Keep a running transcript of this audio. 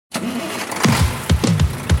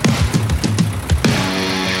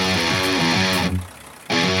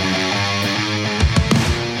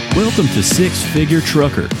Welcome to Six Figure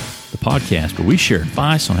Trucker, the podcast where we share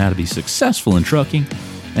advice on how to be successful in trucking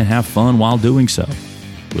and have fun while doing so.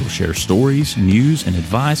 We'll share stories, news, and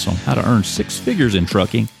advice on how to earn six figures in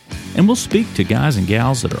trucking, and we'll speak to guys and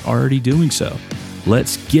gals that are already doing so.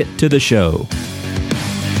 Let's get to the show.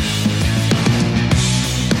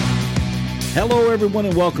 Hello, everyone,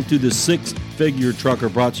 and welcome to the Six Figure Trucker,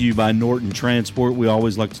 brought to you by Norton Transport. We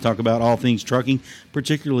always like to talk about all things trucking,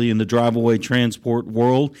 particularly in the drive-away transport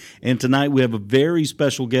world. And tonight we have a very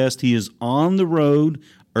special guest. He is on the road,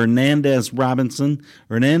 Hernandez Robinson.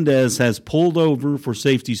 Hernandez has pulled over for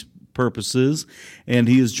safety purposes, and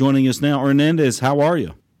he is joining us now. Hernandez, how are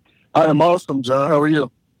you? I am awesome, John. How are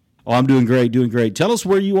you? Oh, I'm doing great, doing great. Tell us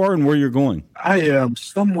where you are and where you're going. I am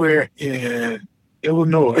somewhere in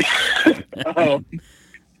Illinois.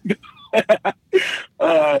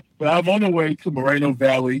 But I'm on the way to Moreno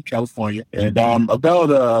Valley, California, and I'm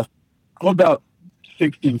about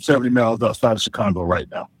 60 to 70 miles outside of Chicago right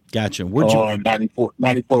now. Gotcha. On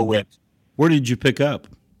 94 West. Where did you pick up?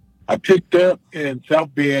 I picked up in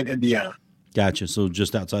South Bend, Indiana. Gotcha. So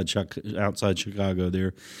just outside Chicago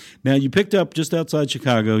there. Now, you picked up just outside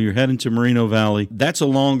Chicago. You're heading to Moreno Valley. That's a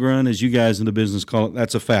long run, as you guys in the business call it.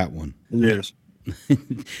 That's a fat one. Yes.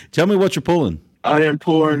 Tell me what you're pulling. I am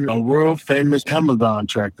pulling a world-famous Amazon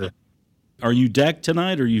tractor. Are you decked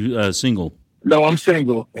tonight, or are you single? No, I'm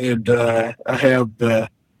single, and I have the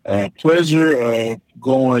pleasure of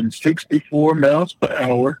going 64 miles per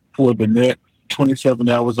hour for the next 27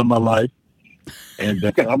 hours of my life, and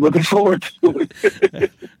I'm looking forward to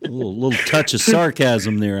it. a little touch of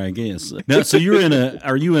sarcasm there, I guess. Now, so are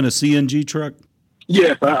you in a CNG truck?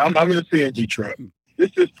 Yes, I'm in a CNG truck. This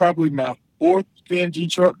is probably my fourth CNG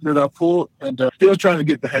truck that I pulled, and still trying to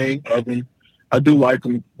get the hang of them. I do like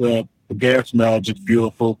them. The gas mileage is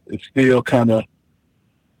beautiful. It's still kind of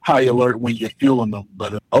high alert when you're fueling them,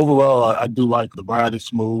 but overall, I do like the ride is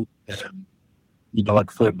smooth, and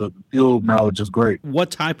like I said, the fuel mileage is great. What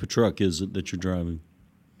type of truck is it that you're driving?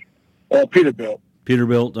 Peterbilt.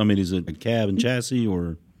 Peterbilt. I mean, is it a cab and chassis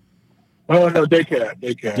or? Oh no, day cab.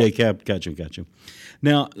 Day cab. Gotcha.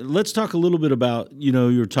 Now, let's talk a little bit about,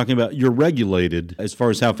 you're talking about you're regulated as far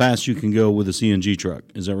as how fast you can go with a CNG truck.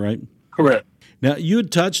 Is that right? Correct. Now, you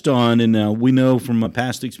had touched on, and we know from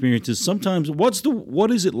past experiences, sometimes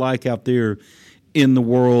what is it like out there in the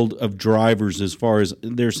world of drivers, as far as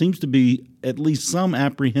there seems to be at least some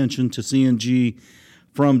apprehension to CNG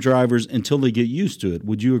from drivers until they get used to it.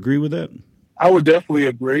 Would you agree with that? I would definitely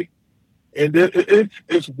agree. And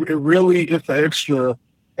it's an extra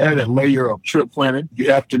added layer of trip planning. You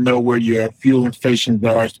have to know where your fueling stations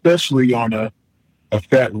are, especially on a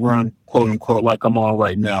fat run, quote unquote, like I'm on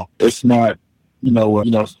right now. It's not,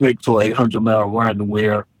 600 or 800 mile run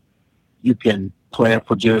where you can plan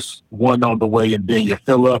for just one on the way and then you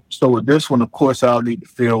fill up. So with this one, of course, I'll need to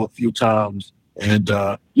fill a few times. And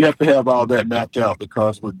you have to have all that mapped out,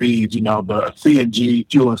 because with these, the CNG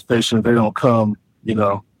fueling stations, they don't come,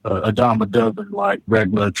 a dime a dozen like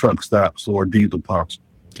regular truck stops or diesel pumps.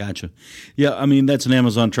 Gotcha. Yeah, I mean, that's an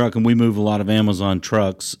Amazon truck, and we move a lot of Amazon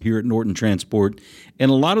trucks here at Norton Transport, and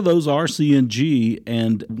a lot of those are CNG.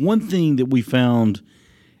 And one thing that we found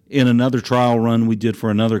in another trial run we did for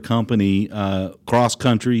another company,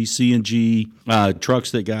 cross-country CNG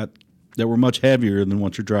trucks that were much heavier than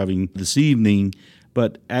what you're driving this evening.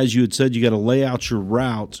 But as you had said, you got to lay out your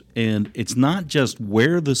route, and it's not just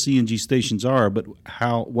where the CNG stations are, but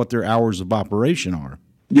what their hours of operation are.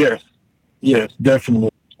 Yes, definitely.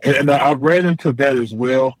 And I've ran into that as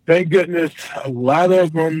well. Thank goodness, a lot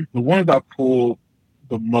of them, the ones I pulled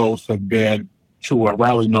the most have been to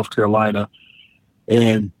Raleigh, North Carolina,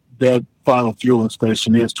 and that final fueling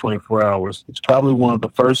station is 24 hours. It's probably one of the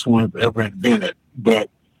first ones ever invented, but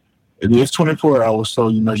it is 24 hours, so,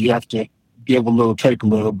 you have to give a little, take a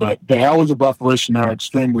little, but the hours of operation are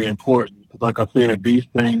extremely important. Like I said, these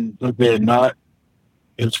things, they're not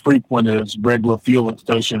as frequent as regular fueling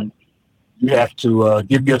stations. You have to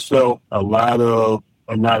give yourself a lot of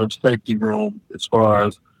safety room as far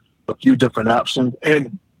as a few different options.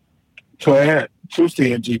 And to add to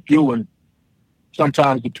CNG fueling,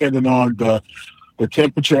 sometimes depending on the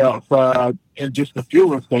temperature outside and just the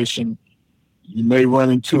fueling station, you may run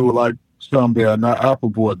into like some that are not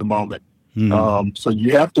operable at the moment. So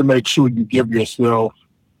you have to make sure you give yourself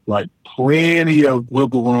like plenty of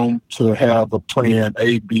wiggle room to have a plan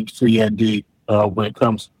A, B, C, and D when it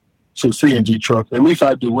comes to CNG trucks. At least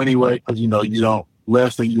I do anyway, because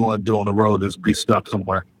last thing you want to do on the road is be stuck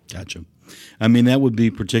somewhere. Gotcha. I mean, that would be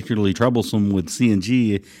particularly troublesome with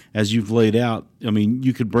CNG, as you've laid out. I mean,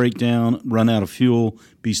 you could break down, run out of fuel,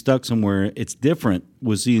 be stuck somewhere. It's different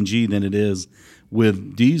with CNG than it is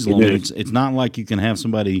With diesel, it's not like you can have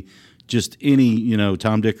somebody, just any,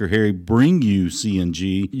 Tom, Dick, or Harry, bring you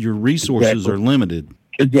CNG. Your resources are limited.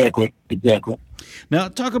 Exactly. Now,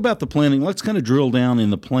 talk about the planning. Let's kind of drill down in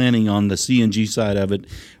the planning on the CNG side of it.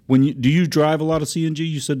 Do you drive a lot of CNG?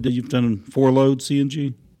 You said that you've done 4 loads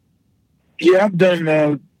CNG? Yeah, I've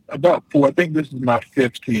done about 4. I think this is my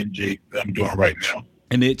 5th CNG that I'm doing right now.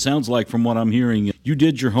 And it sounds like, from what I'm hearing, you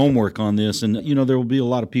did your homework on this. And, there will be a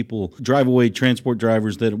lot of people, drive-away transport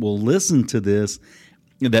drivers, that will listen to this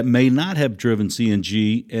that may not have driven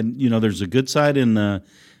CNG. And, there's a good side and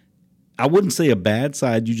I wouldn't say a bad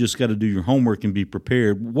side. You just got to do your homework and be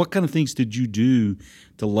prepared. What kind of things did you do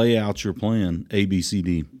to lay out your plan, A, B, C,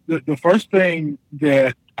 D? The first thing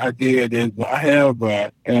that I did is I have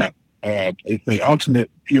it's an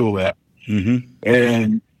alternate fuel app. Mm-hmm.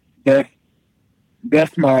 And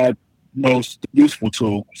that's my most useful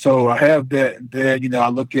tool. So I have that there. I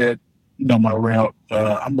look at my route.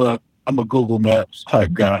 I'm a Google Maps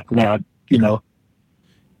type guy. Now, You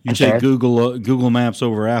take Google Maps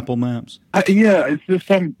over Apple Maps? Yeah, it's just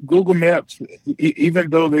some Google Maps. Even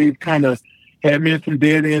though they've kind of had me in some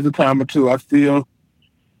dead ends a time or two, I still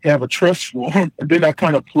have a trust for them. And then I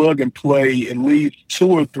kind of plug and play at least 2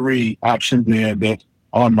 or 3 options in that's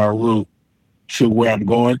on my route to where I'm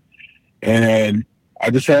going. And I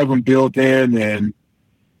just have them built in. And,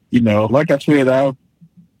 like I said,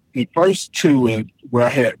 the first 2 is where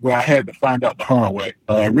I had to find out the hard way.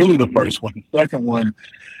 Really the first one. The second one,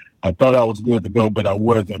 I thought I was good to go, but I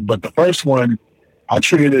wasn't. But the first one, I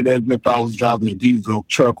treated it as if I was driving a diesel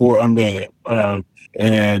truck or unleaded.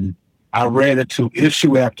 And I ran into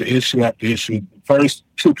issue after issue after issue. The first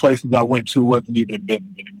 2 places I went to wasn't even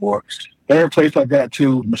business anymore. Third place I got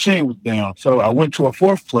to, the machine was down. So I went to a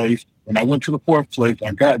 4th place. When I went to the 4th place,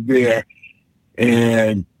 I got there,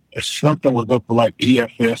 and something was up for like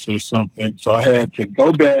EFS or something. So I had to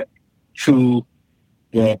go back to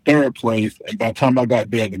the 3rd place, and by the time I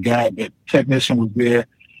got there, the technician was there,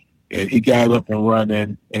 and he got up and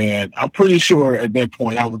running. And I'm pretty sure at that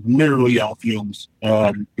point I was literally on fumes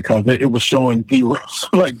because it was showing zeros,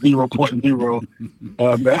 like 0.0.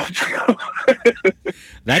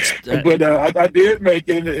 But I did make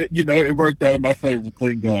it. It worked out in my favor.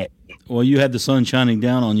 Thank God. Well, you had the sun shining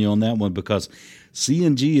down on you on that one, because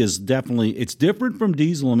CNG is definitely, it's different from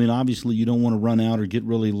diesel. I mean, obviously you don't want to run out or get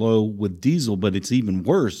really low with diesel, but it's even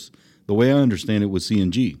worse, the way I understand it, with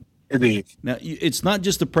CNG. It is. Now, it's not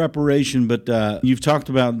just the preparation, but you've talked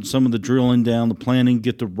about some of the drilling down, the planning,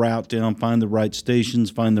 get the route down, find the right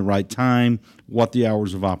stations, find the right time, what the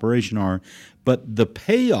hours of operation are. But the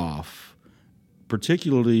payoff,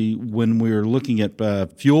 particularly when we're looking at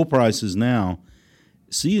fuel prices now,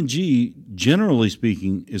 CNG, generally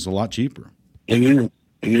speaking, is a lot cheaper. It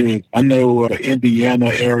is. I know the Indiana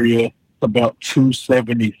area, about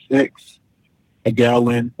 $2.76 a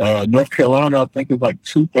gallon. North Carolina, I think, is like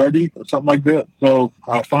 $2.30 or something like that. So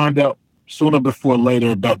I'll find out sooner before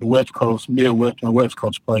later about the West Coast, Midwest, and West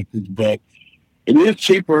Coast prices. But it is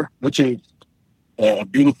cheaper, which is a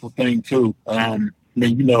beautiful thing, too.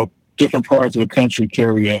 Different parts of the country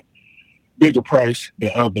carry a bigger price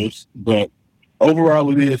than others. But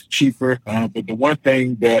overall, it is cheaper. But the one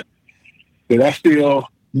thing that I still,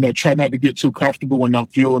 try not to get too comfortable when I'm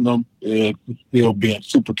fueling them is still being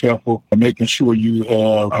super careful and making sure you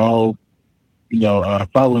have all,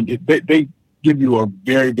 following it. They give you a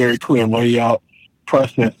very, very clear layout,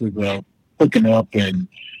 processes of hooking up and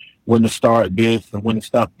when to start this and when to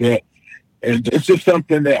stop that. And it's just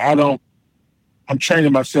something that I'm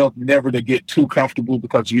training myself never to get too comfortable,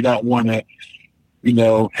 because you don't want to,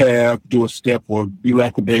 do a step or be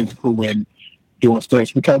lackadaisical when doing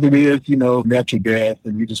steps, because it is, natural gas,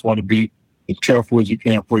 and you just want to be as careful as you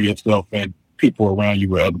can for yourself and people around you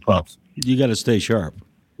with other pumps. You got to stay sharp.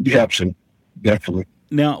 You have to, definitely.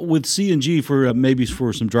 Now, with CNG, for maybe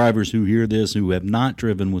for some drivers who hear this who have not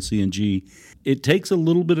driven with CNG, it takes a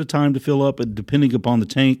little bit of time to fill up, depending upon the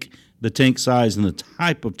tank size, and the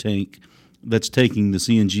type of tank that's taking the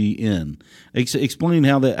CNG in. Explain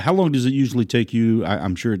how long does it usually take you?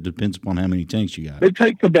 I'm sure it depends upon how many tanks you got. It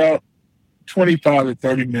takes about 25 to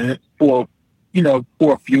 30 minutes for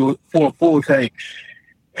a full tank.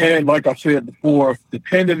 And like I said before,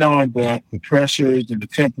 depending on the pressures and the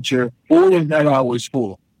temperature, full is not always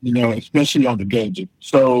full, especially on the gauges.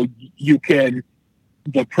 So the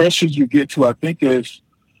pressures you get to, I think it's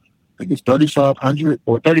 3,500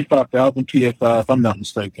 or 35,000 PSI, if I'm not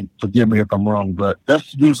mistaken. Forgive me if I'm wrong, but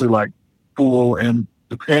that's usually like full. And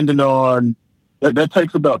depending on, that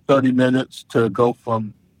takes about 30 minutes to go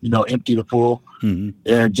from, empty to full. Mm-hmm.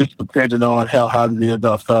 And just depending on how hot it is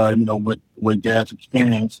outside, when gas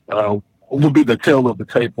expands, will be the tail of the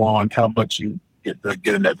tape on how much you get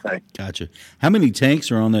in that tank. Gotcha. How many tanks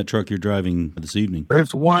are on that truck you're driving this evening?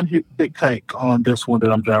 There's one big tank on this one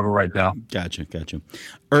that I'm driving right now. Gotcha.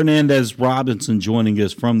 Hernandez Robinson joining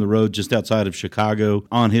us from the road just outside of Chicago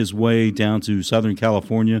on his way down to Southern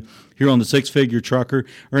California here on the Six Figure Trucker.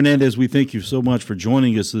 Hernandez, we thank you so much for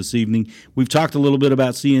joining us this evening. We've talked a little bit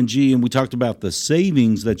about CNG, and we talked about the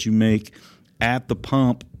savings that you make at the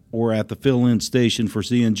pump or at the fill-in station for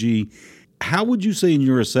CNG. How would you say in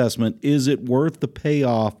your assessment, is it worth the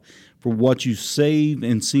payoff for what you save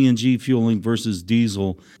in CNG fueling versus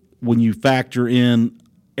diesel when you factor in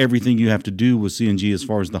everything you have to do with CNG as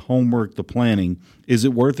far as the homework, the planning? Is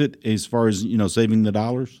it worth it as far as, saving the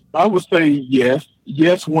dollars? I would say yes.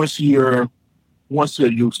 Yes, once you're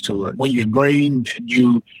used to it. When you're green and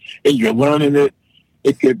you're learning it,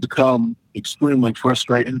 it could become extremely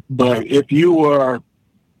frustrating. But if you're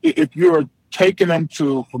taking them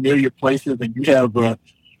to familiar places and you have a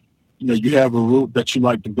route that you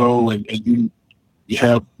like to go and you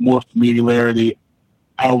have more familiarity,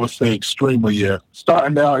 I would say extremely yes.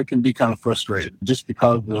 Starting out, it can be kind of frustrating just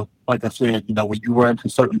because of, like I said, when you run into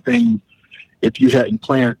certain things, if you hadn't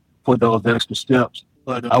planned for those extra steps.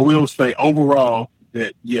 But I will say overall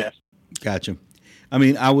that yes. Gotcha. I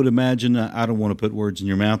mean, I would imagine, I don't want to put words in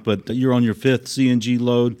your mouth, but you're on your fifth CNG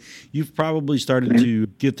load. You've probably started to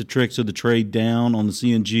get the tricks of the trade down on the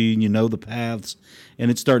CNG, and you know the paths, and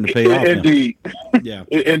it's starting to pay off now. Indeed. Yeah.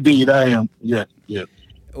 Indeed, I am. Yeah.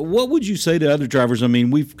 What would you say to other drivers? I mean,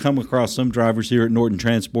 we've come across some drivers here at Norton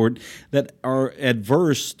Transport that are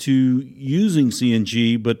adverse to using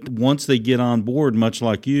CNG, but once they get on board, much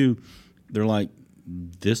like you, they're like,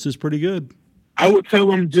 this is pretty good. I would tell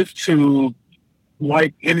them just to,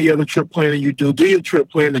 like any other trip planning you do your trip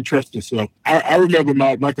plan and trust yourself. I remember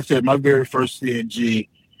like I said, my very first CNG,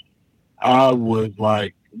 I was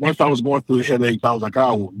like, once I was going through the headaches, I was like,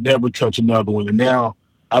 I will never touch another one. And now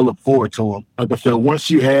I look forward to them. Like I said,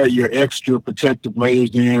 once you add your extra protective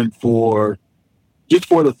layers in for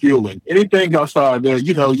the fueling, anything outside there,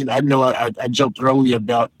 I know I joked earlier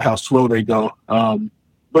about how slow they go.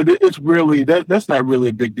 But it's really, that's not really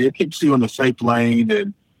a big deal. It keeps you in a safe lane,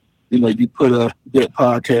 and you put a good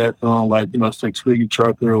podcast on, like, Six Figure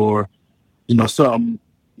Trucker or, something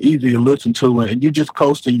easy to listen to, and you just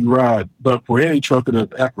coast and you ride. But for any trucker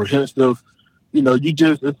that's apprehensive,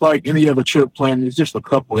 it's like any other trip plan. It's just a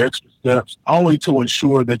couple extra steps, only to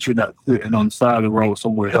ensure that you're not sitting on the side of the road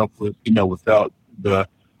somewhere helpless,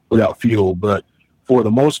 without fuel. But for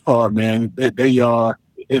the most part, man, it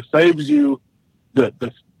saves you the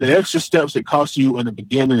extra steps it costs you in the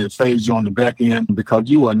beginning. It saves you on the back end because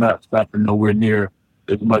you are not stopping nowhere near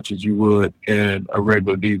as much as you would in a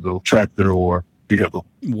regular diesel tractor or vehicle.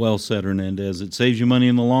 Well said, Hernandez. It saves you money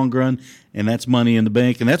in the long run, and that's money in the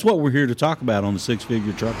bank, and that's what we're here to talk about on the Six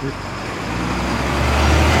Figure Trucker.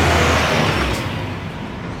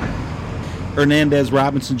 Hernandez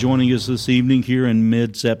Robinson joining us this evening here in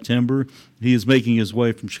mid-September. He is making his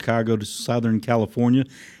way from Chicago to Southern California.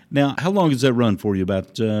 Now, how long does that run for you?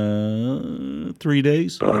 About 3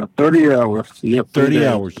 days? 30 hours. Yep, 30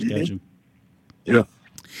 hours. Gotcha. Yeah.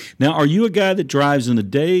 Now, are you a guy that drives in the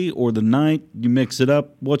day or the night? You mix it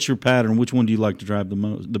up? What's your pattern? Which one do you like to drive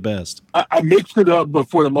the best? I mix it up, but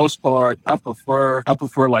for the most part, I prefer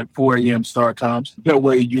like 4 a.m. start times. That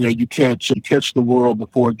way, you catch the world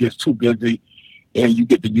before it gets too busy, and you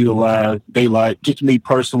get to utilize daylight. Just me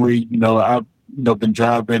personally, I've been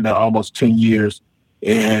driving almost 10 years.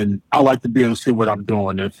 And I like to be able to see what I'm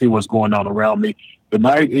doing and see what's going on around me. The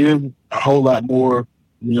night is a whole lot more,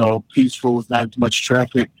 peaceful. It's not much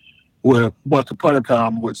traffic. Once upon a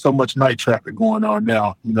time, with so much night traffic going on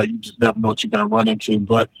now, you just never know what you're going to run into.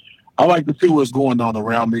 But I like to see what's going on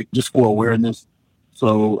around me just for awareness.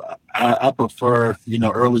 So I prefer,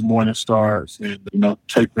 early morning starts and,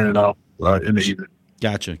 tapering it off in the evening.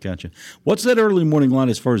 Gotcha. What's that early morning line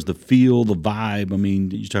as far as the feel, the vibe? I mean,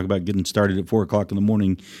 you talk about getting started at 4 o'clock in the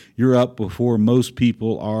morning. You're up before most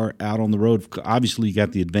people are out on the road. Obviously, you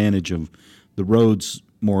got the advantage of the roads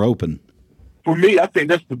more open. For me, I think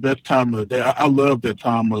that's the best time of the day. I love that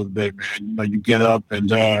time of the day, man. You get up and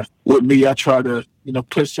with me, I try to,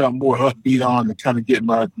 put something more upbeat on and kind of get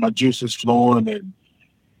my juices flowing.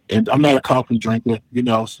 And I'm not a coffee drinker,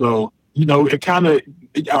 so, it kind of,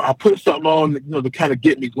 I put something on, to kind of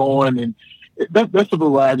get me going. And that's a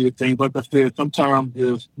variety of things. Like I said, sometimes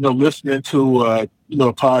it's, listening to, a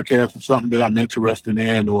podcast or something that I'm interested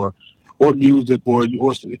in or music or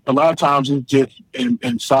a lot of times it's just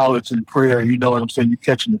in silence and prayer. You know what I'm saying? You're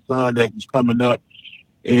catching the sun that is coming up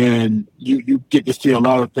and you get to see a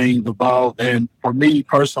lot of things evolve. And for me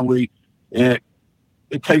personally,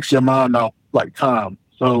 it takes your mind off like time.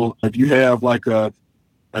 So if you have like a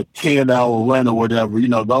 10-hour run or whatever,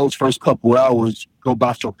 those first couple hours go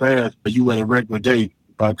by so fast, but you at a regular day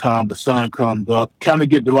by the time the sun comes up, kind of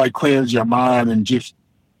get to like cleanse your mind and just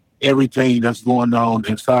everything that's going on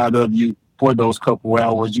inside of you for those couple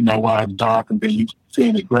hours, while it's dark, and then you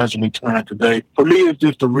seeing it gradually turn to day. For me, it's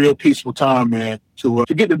just a real peaceful time, man, to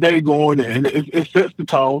get the day going, and it sets the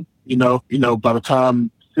tone. By the time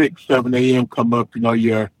 6, 7 a.m. come up,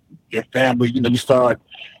 your family,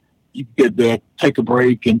 you get to take a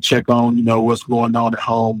break and check on, what's going on at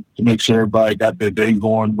home to make sure everybody got their day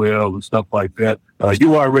going well and stuff like that.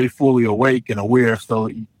 You are already fully awake and aware, so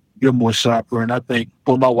you're more sharper. And I think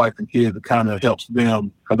for my wife and kids, it kind of helps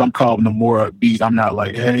them because I'm calling them more upbeat. I'm not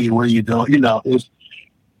like, hey, what are you doing? It's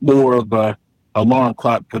more of a alarm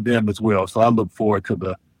clock for them as well. So I look forward to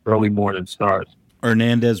the early morning starts.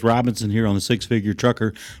 Hernandez Robinson here on the Six Figure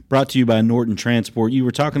Trucker, brought to you by Norton Transport. You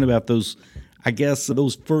were talking about those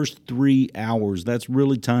first 3 hours. That's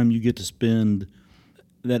really time you get to spend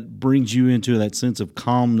that brings you into that sense of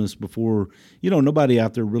calmness before, nobody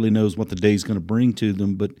out there really knows what the day's going to bring to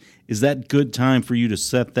them. But is that good time for you to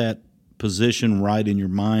set that position right in your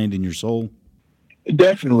mind and your soul?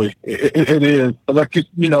 Definitely. It is. Like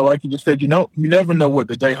you just said, you never know what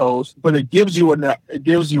the day holds, but it gives you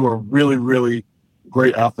a really, really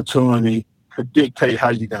great opportunity to dictate how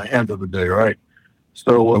you're going to handle the day, right?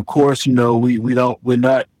 So of course, we're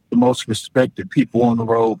not the most respected people on the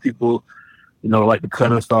road. People, like to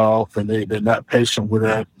cut us off, and they're not patient with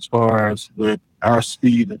us as far as with our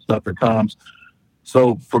speed and stuff at times.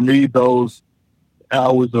 So for me, those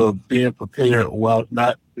hours of being prepared while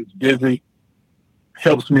not as busy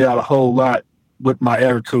helps me out a whole lot with my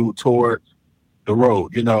attitude towards the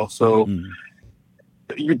road, So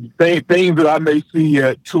things that I may see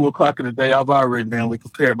at 2 o'clock in the day, I've already mentally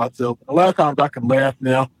prepared myself. A lot of times I can laugh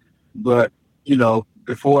now, but,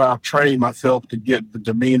 before I've trained myself to get the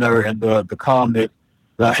demeanor and the calmness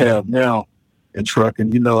that I have now in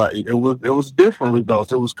trucking, it was different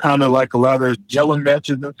results. It was kind of like a lot of yelling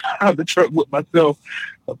matches inside the truck with myself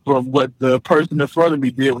from what the person in front of me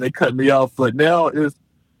did when they cut me off. But now the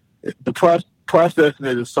processing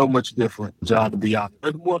it is so much different, John, to be honest.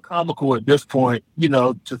 It's more comical at this point,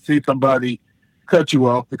 to see somebody cut you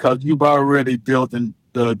off because you've already built in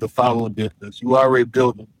the following distance. You already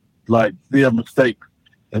built like their mistakes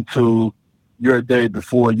into your day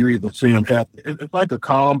before you even see them happen. It's like a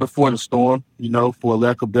calm before the storm, for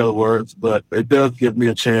lack of better words, but it does give me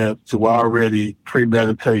a chance to already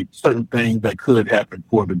premeditate certain things that could happen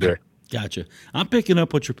for the day. Gotcha. I'm picking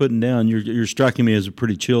up what you're putting down. You're striking me as a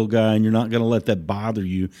pretty chill guy, and you're not going to let that bother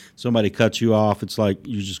you. Somebody cuts you off, it's like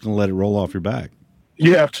you're just going to let it roll off your back.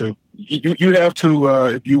 You have to. You have to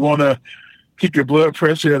if you want to keep your blood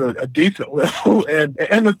pressure at a decent level, and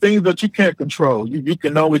the things that you can't control. You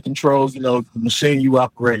can only control, the machine you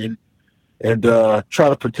operate in, and try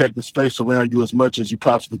to protect the space around you as much as you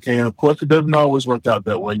possibly can. Of course, it doesn't always work out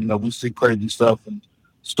that way. We see crazy stuff and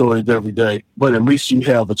stories every day, but at least you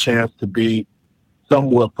have a chance to be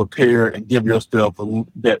somewhat prepared and give yourself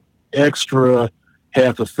that extra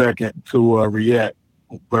half a second to react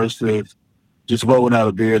versus just rolling out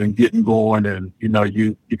of bed and getting going, and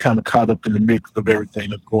you kind of caught up in the mix of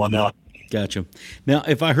everything that's going on. Gotcha. Now,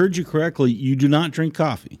 if I heard you correctly, you do not drink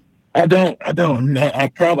coffee. I don't.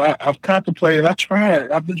 I've contemplated. I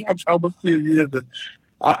tried. I've been almost 2 years.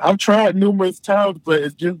 I've tried numerous times, but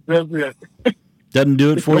it just doesn't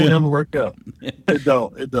do it for you. It never worked out. It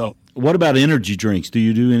don't. What about energy drinks? Do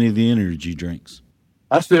you do any of the energy drinks?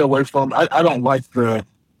 I stay away from. I don't like the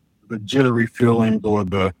jittery feelings or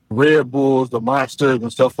the Red Bulls, the Monsters, and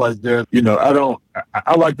stuff like that. I don't.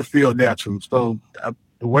 I like to feel natural. So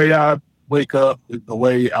the way I wake up is the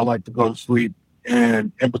way I like to go to sleep,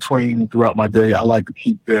 and in between throughout my day, I like to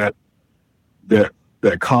keep that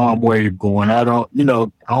calm wave going. I don't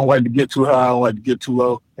like to get too high. I don't like to get too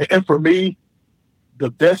low. And for me, the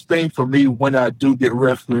best thing for me when I do get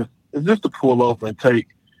restless is just to pull over and take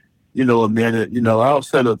a minute. I'll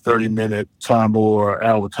set a 30-minute timer or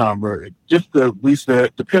hour timer just to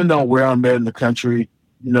reset, depending on where I'm at in the country.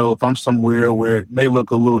 If I'm somewhere where it may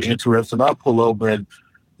look a little interesting, I'll pull over and,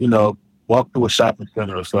 walk through a shopping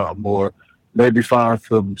center or something, or maybe find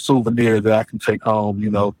some souvenir that I can take home,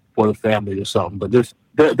 for the family or something. But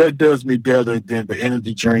that does me better than the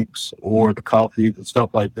energy drinks or the coffees and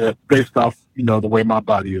stuff like that, based off, the way my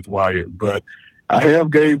body is wired. But I have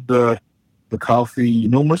gave the coffee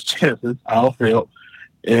numerous chances. I'll fail.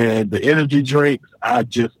 And the energy drinks, I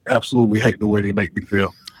just absolutely hate the way they make me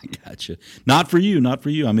feel. Gotcha. Not for you.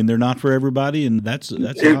 I mean, they're not for everybody, and that's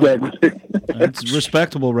exactly. That's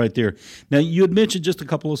respectable right there. Now, you had mentioned just a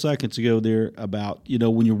couple of seconds ago there about,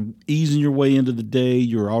 when you're easing your way into the day,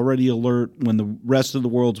 you're already alert. When the rest of the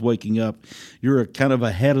world's waking up, you're kind of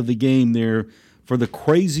ahead of the game there for the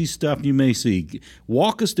crazy stuff you may see.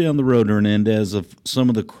 Walk us down the road, Hernandez, of some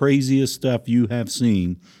of the craziest stuff you have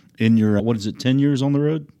seen in your, 10 years on the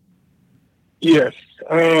road? Yes.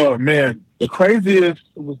 Oh, man. The craziest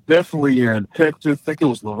was definitely in Texas. I think it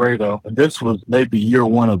was Laredo. And this was maybe year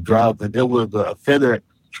one of driving. It was a FedEx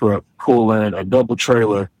truck pulling a double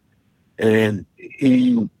trailer, and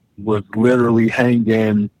he was literally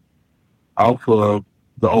hanging off of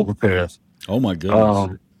the overpass. Oh, my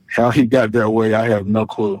goodness. How he got that way, I have no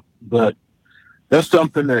clue. But that's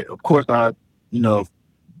something that, of course, I,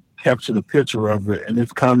 captured a picture of it, and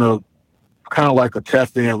it's kind of like a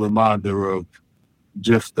tap-in reminder of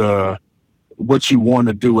just what you want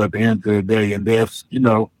to do at the end of the day. And that's,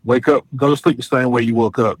 wake up, go to sleep the same way you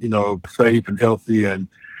woke up, safe and healthy, and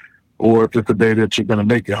or if it's a day that you're going to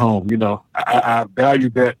make it home. I value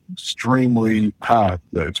that extremely high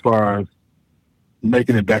as far as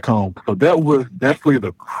making it back home. So that was definitely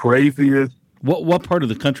the craziest. What part of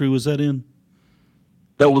the country was that in?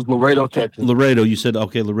 That was Laredo, Texas. Laredo, you said,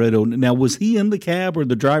 okay, Laredo. Now, was he in the cab or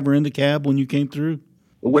the driver in the cab when you came through?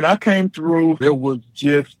 When I came through, it was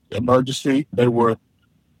just emergency. They were,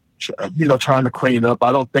 trying to clean up.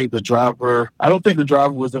 I don't think the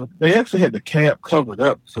driver was in. They actually had the cab covered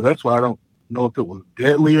up. So that's why I don't know if it was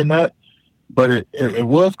deadly or not. But it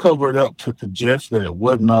was covered up to suggest that it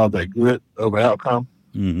wasn't all that good of an outcome.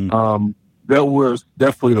 Mm-hmm. That was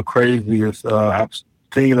definitely the craziest. I've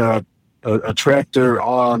seen a tractor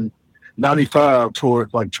on 95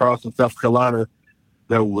 towards like Charleston, South Carolina,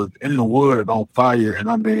 that was in the woods on fire.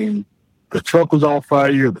 And I mean, the truck was on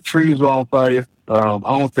fire, the trees were on fire. I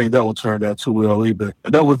don't think that one turned out too well either.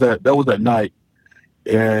 And that was at night.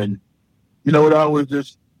 And it always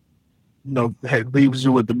just, leaves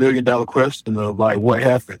you with the $1 million question of like, what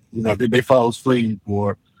happened? Did they fall asleep,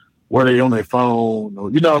 or were they on their phone?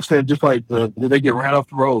 Or, what I'm saying? Just like, did they get ran off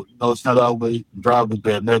the road? It's not always drivers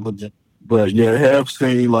that are negligent. But yeah, I have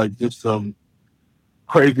seen like just some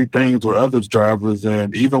crazy things with others drivers,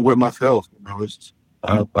 and even with myself,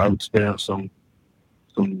 I've experienced some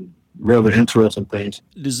really interesting things.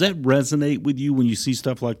 Does that resonate with you when you see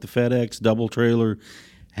stuff like the FedEx double trailer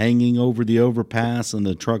hanging over the overpass and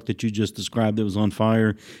the truck that you just described that was on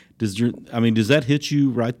fire? Does that hit you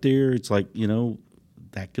right there? It's like,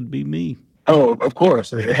 that could be me. Oh, of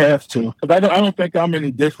course, it has to. But I don't think I'm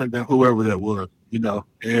any different than whoever that was,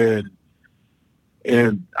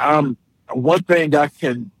 and one thing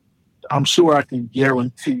I'm sure I can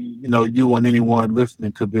guarantee, you and anyone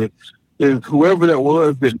listening to this, is whoever that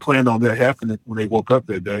was didn't plan on that happening when they woke up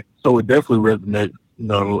that day. So it definitely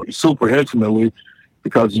resonates, super intimately,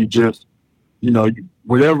 because you just,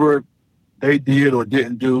 whatever they did or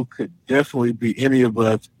didn't do could definitely be any of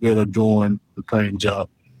us that are doing the same job.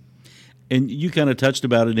 And you kind of touched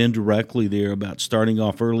about it indirectly there, about starting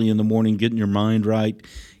off early in the morning, getting your mind right,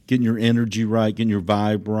 getting your energy right, getting your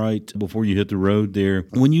vibe right before you hit the road there.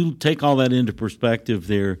 When you take all that into perspective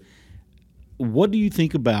there, what do you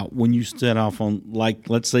think about when you set off on, like,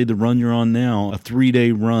 let's say the run you're on now, a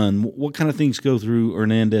 3-day run? What kind of things go through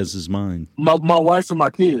Hernandez's mind? My wife and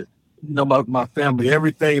my kids, my family,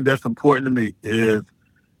 everything that's important to me is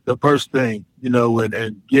the first thing,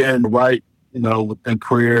 and getting right, within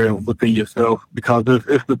career and within yourself, because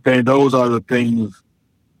it's the thing. Those are the things,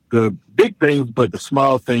 the big things, but the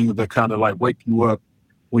small things that kind of like wake you up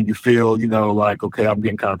when you feel, like, okay, I'm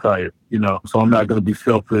getting kind of tired, so I'm not going to be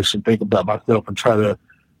selfish and think about myself and try to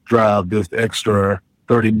drive this extra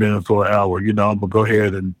 30 minutes or an hour. I'm going to go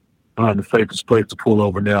ahead and find the safest place to pull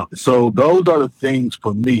over now. So those are the things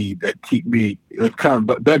for me that keep me, that's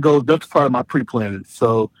part of my pre-planning.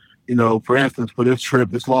 So, for instance, for this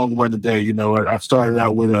trip, this long run today, I started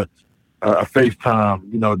out with a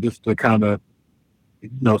FaceTime, just to kind of,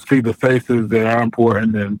 see the faces that are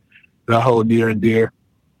important and that I hold near and dear.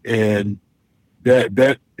 And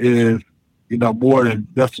that is,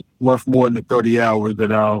 that's worth more than the 30 hours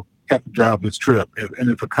that I'll have to drive this trip. And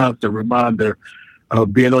it's a constant reminder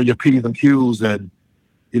of being on your P's and Q's and,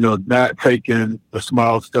 not taking the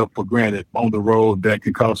small stuff for granted on the road that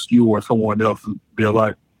could cost you or someone else their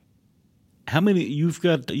life. How many, you've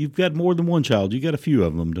got more than one child. You got a few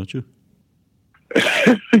of them, don't you?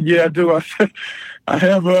 Yeah, I do. I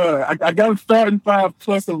have I got a starting 5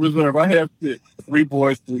 plus a reserve. I have 6, 3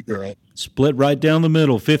 boys, 3 girls. Split right down the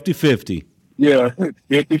middle, 50-50. Yeah,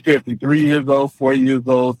 50-50. 3 years old, 4 years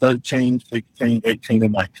old, 13, 16, 18,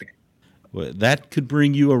 and 19. Well, that could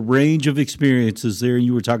bring you a range of experiences there.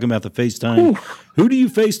 You were talking about the FaceTime. Who do you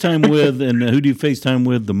FaceTime with, and who do you FaceTime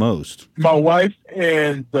with the most? My wife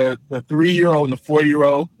and the 3-year-old and the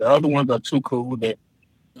 4-year-old. The other ones are too cool. They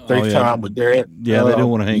FaceTime with Dad. Yeah, they don't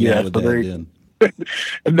want to hang out with Dad then.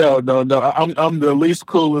 No. I'm the least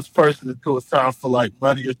coolest person until it's time for like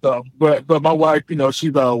money or something. But my wife,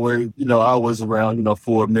 she's always around,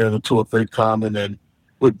 for a minute or two of FaceTime, and then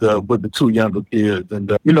with the 2 younger kids.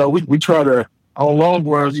 And we try to, on long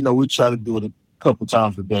runs, we try to do it a couple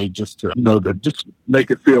times a day just to just make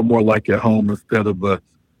it feel more like at home instead of a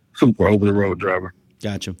super over the road driver.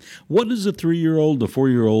 Gotcha. What does a 3-year-old, the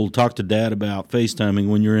 4-year-old talk to Dad about FaceTiming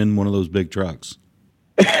when you're in one of those big trucks?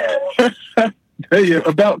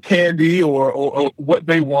 About candy or what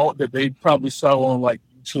they want that they probably saw on like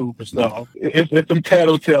YouTube or stuff. It's some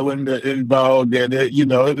tattletelling involved, and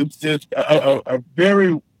it's just a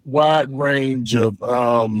very wide range of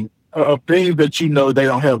things that they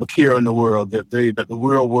don't have a care in the world that the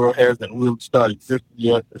real world hasn't really started existing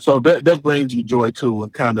yet. So that brings you joy too,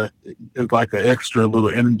 and kind of it's like an extra little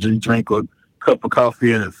energy drink or cup of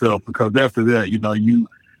coffee in itself. Because after that, you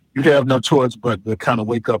have no choice but to kind of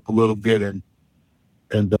wake up a little bit and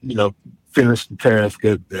finish the task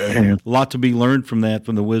at hand. A lot to be learned from that,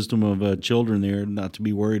 from the wisdom of children there, not to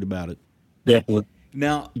be worried about it. Definitely.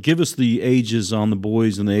 Now, give us the ages on the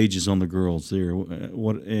boys and the ages on the girls there,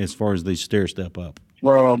 what as far as they stair-step up.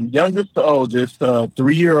 From youngest to oldest,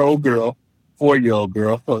 3-year-old girl, 4-year-old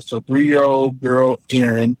girl. So 3-year-old girl,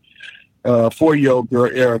 Erin, 4-year-old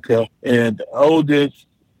girl, Erica, and oldest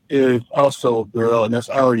is also a girl, and that's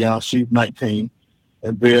Ariane. She's 19.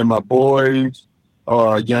 And then my boys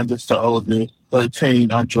are youngest to oldest,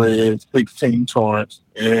 13, Andres, 16, Torrance,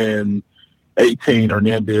 and 18,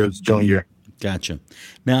 Hernandez Jr. Gotcha.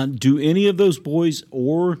 Now, do any of those boys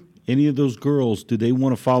or any of those girls, do they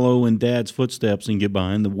want to follow in Dad's footsteps and get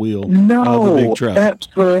behind the wheel of the big truck?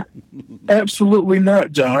 Absolutely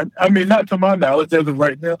not, John. I mean, not to my knowledge as of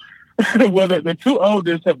right now. Well, the 2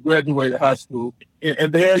 oldest have graduated high school,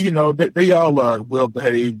 and they're, they all are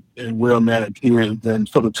well-behaved and well-mannered kids. And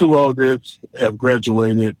so the 2 oldest have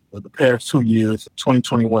graduated for the past 2 years,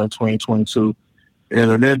 2021, 2022.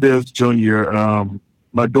 And Hernandez Jr.,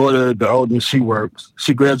 my daughter, the oldest, she works.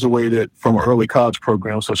 She graduated from an early college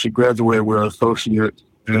program, so she graduated with her associate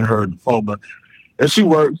and her diploma. And she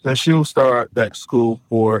works, and she'll start back school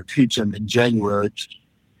for teaching in January.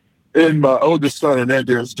 And my oldest son,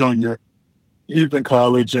 Hernandez Jr., he's in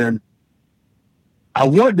college, and I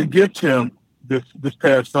wanted to gift him this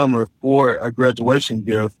past summer for a graduation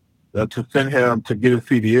gift to send him to get his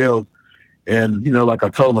CDLs. And, like I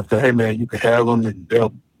told him, I said, hey, man, you can have them, and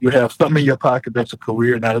you have something in your pocket that's a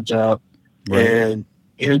career, not a job. Right. And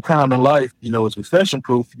any time in life, it's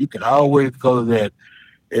recession-proof. You can always go to that.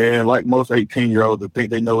 And like most 18-year-olds, they think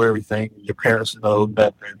they know everything. Your parents know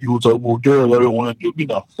that. And he was like, well, girl, I don't want to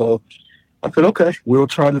do, So I said, okay, we'll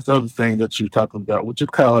try this other thing that you're talking about, which is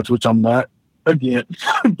college, which I'm not again.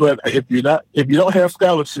 But if you don't have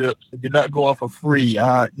scholarships, if you're not going for free,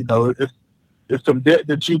 it's some debt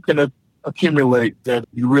that you can accumulate that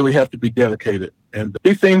you really have to be dedicated. And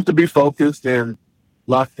he seems to be focused and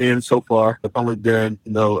locked in so far. It's only been,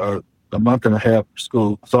 a month and a half of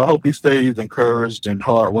school. So I hope he stays encouraged and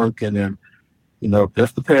hardworking, and, if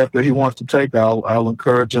that's the path that he wants to take, I'll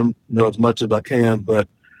encourage him, as much as I can. But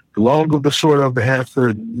the long of the short of the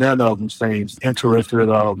answer, none of them seems interested at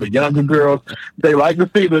all. The younger girls, they like to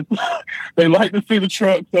see the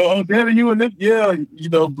truck. So, Daddy, you in this? Yeah,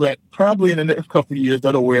 but probably in the next couple of years,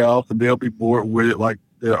 that'll wear off and they'll be bored with it like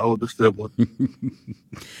their older sibling.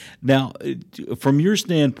 Now, from your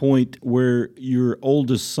standpoint, where your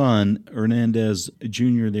oldest son, Hernandez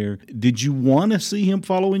Jr. there, did you want to see him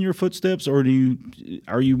follow in your footsteps, or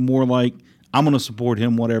are you more like, I'm going to support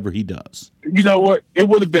him whatever he does? You know what? It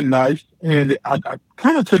would have been nice, and I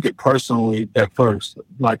kind of took it personally at first,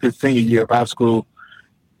 like his senior year of high school,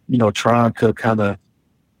 trying to kind of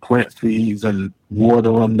plant seeds and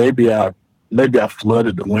water them. Maybe I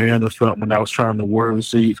flooded the land or something when I was trying to water the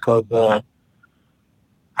seeds, because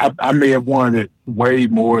I may have wanted it way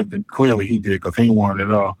more than clearly he did, because he wanted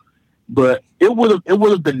it all. But it would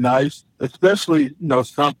have been nice, especially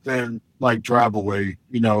something like Drive Away,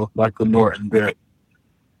 like the Norton that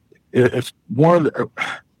it's one of the.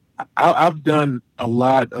 I've done a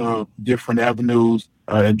lot of different avenues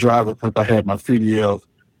in driving since I had my CDLs,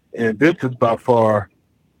 and this is by far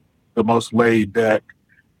the most laid back.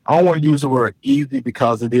 I don't want to use the word easy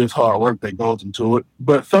because it is hard work that goes into it,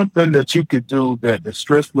 but something that you could do that the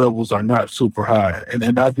stress levels are not super high.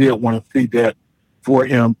 And I did want to see that for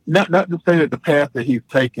him. Not to say that the path that he's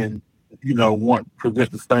taken, won't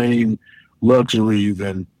present the same luxuries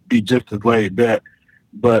and be just as laid back.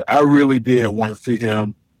 But I really did want to see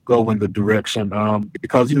him go in the direction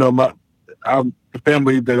because the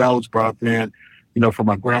family that I was brought in, from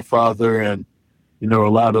my grandfather and a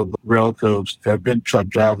lot of relatives have been truck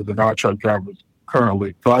drivers and are truck drivers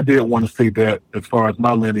currently. So I did want to see that as far as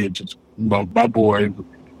my lineage, my boys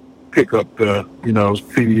pick up the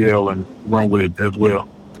CDL and run with it as well.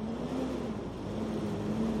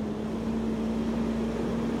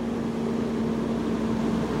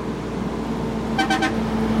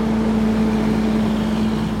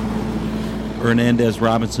 Hernandez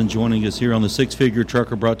Robinson joining us here on the Six Figure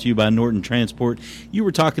Trucker, brought to you by Norton Transport. You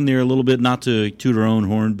were talking there a little bit, not to toot our own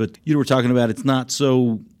horn, but you were talking about it's not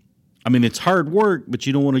so, it's hard work, but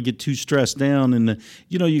you don't want to get too stressed down. And,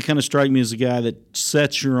 you kind of strike me as a guy that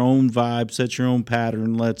sets your own vibe, sets your own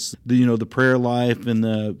pattern, lets the prayer life and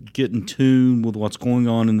the get in tune with what's going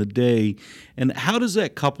on in the day. And how does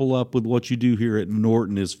that couple up with what you do here at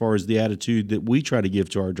Norton as far as the attitude that we try to give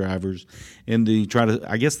to our drivers and the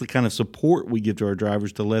kind of support we give to our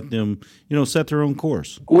drivers to let them, set their own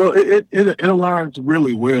course? Well, it aligns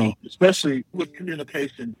really well, especially with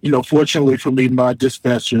communication. Fortunately for me, my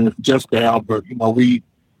dispatcher, Jessica Albert,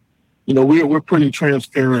 we're pretty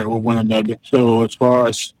transparent with one another. So as far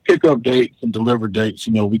as pickup dates and deliver dates,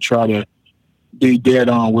 we try to be dead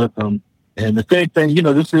on with them. And the same thing,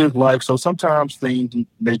 this is life. So sometimes things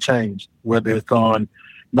may change, whether it's on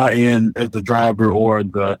my end as the driver or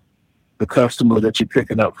the customer that you're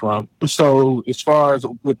picking up from. So as far as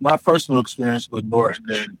with my personal experience with Norton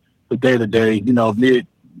and the day-to-day,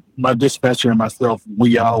 my dispatcher and myself,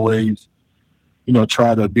 we always,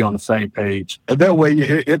 try to be on the same page. And that way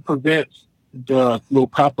it prevents the little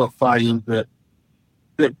pop-up fires that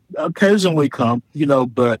occasionally come,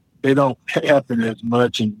 but they don't happen as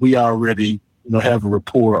much, and we already, have a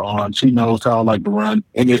rapport on. She knows how I like to run,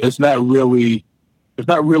 and it's not really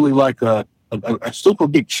like a super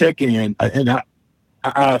big check-in. And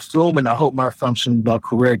I assume, and I hope my assumptions are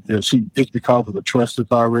correct, that it's because of the trust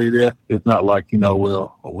that's already there. It's not like,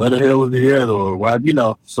 well, where the hell is it, or why,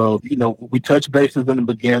 So, we touch bases in the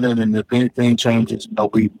beginning, and if anything changes,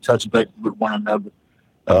 we touch bases with one another.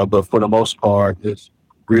 But for the most part, it's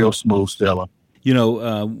real smooth sailing.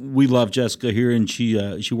 We love Jessica here, and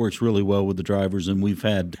she works really well with the drivers. And we've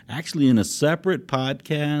had, actually in a separate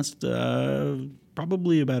podcast,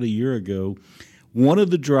 probably about a year ago, one of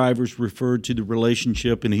the drivers referred to the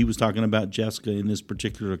relationship, and he was talking about Jessica in this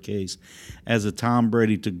particular case, as a Tom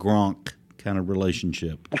Brady to Gronk kind of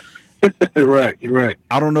relationship. Right, you're right.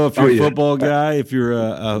 I don't know if you're a football guy, if you're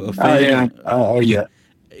a fan. Yeah.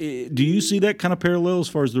 Do you see that kind of parallel as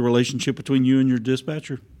far as the relationship between you and your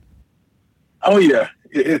dispatcher? Oh yeah,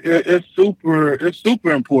 it's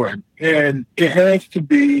super important, and it has to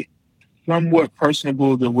be somewhat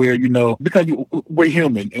personable to where because we're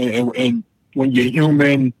human, and when you're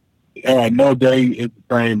human, no day is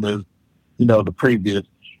the same as the previous.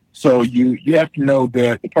 So you have to know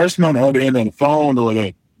that the person on the other end of the phone or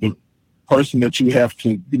the person that you have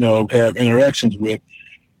to have interactions with,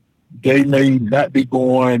 they may not be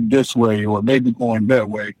going this way or maybe going that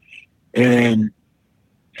way, and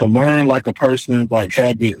to learn like a person's like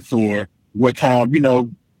habits or what time,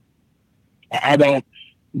 I don't,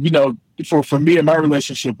 for me in my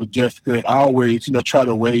relationship with Jessica, I always, try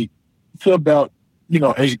to wait till about,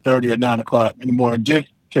 8:30 or 9 o'clock in the morning just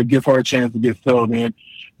to give her a chance to get settled in,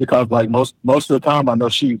 because like most of the time I know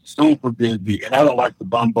she's super busy and I don't like to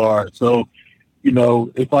bombard. So,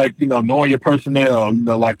 it's like, knowing your personnel,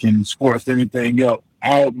 like in sports, anything else,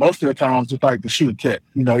 most of the time just like to shoot a text,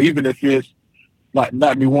 even if it's like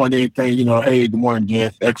not me wanting anything, hey, good morning,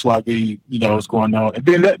 Jess, XYZ, what's going on. And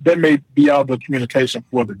then that may be all the communication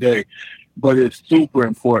for the day. But it's super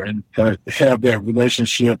important to have that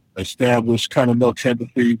relationship established, kind of no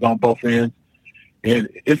tendencies on both ends. And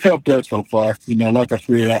it's helped us so far. Like I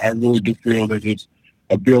said, I really do feel that it's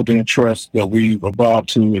a building trust that we've evolved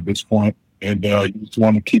to at this point, and you just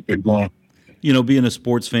want to keep it going. Being a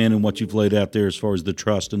sports fan and what you've laid out there as far as the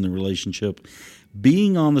trust and the relationship,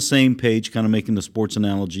 being on the same page, kind of making the sports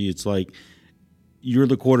analogy, it's like you're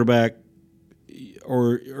the quarterback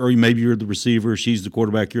or maybe you're the receiver, she's the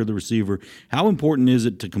quarterback, you're the receiver. How important is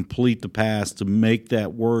it to complete the pass, to make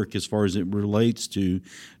that work as far as it relates to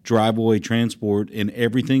drive-away transport and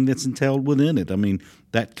everything that's entailed within it? I mean,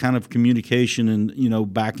 that kind of communication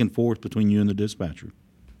and, back and forth between you and the dispatcher.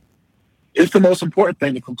 It's the most important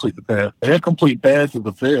thing to complete the pass. An incomplete pass is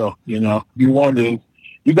a fail. You're going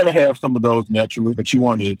to have some of those naturally, but you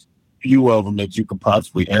want as few of them that you can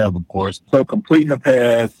possibly have, of course. So completing the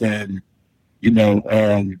pass and,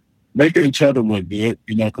 making each other look good,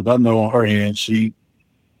 because I know on her end, she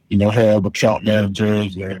have account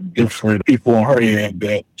managers and different people on her end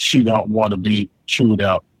that she don't want to be chewed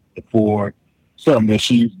out for something that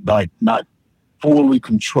she's like not fully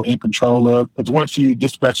in control of. Because once you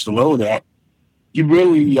dispatch the load out, you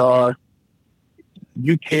really are,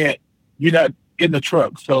 you're not in the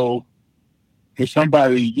truck. So if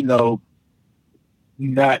somebody,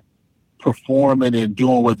 not performing and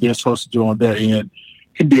doing what they're supposed to do on their end,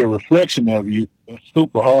 can be a reflection of you. It's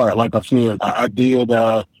super hard. Like I said, I did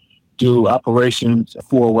do operations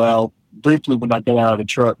for a while, briefly when I got out of the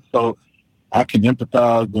truck. So I can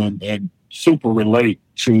empathize and super relate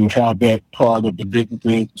to how that part of the business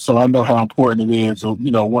is. So I know how important it is. So,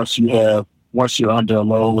 once you're under a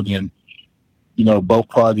load and, both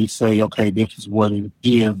parties say, okay, this is what it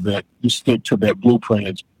is, that you stick to that blueprint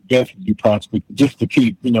as best as you possibly, just to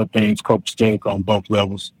keep, things copacetic on both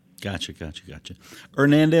levels. Gotcha.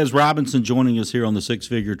 Hernandez Robinson joining us here on the Six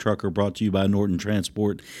Figure Trucker, brought to you by Norton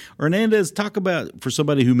Transport. Hernandez, talk about, for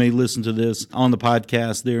somebody who may listen to this on the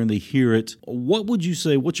podcast there and they hear it, what would you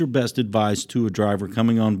say, what's your best advice to a driver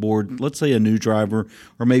coming on board, let's say a new driver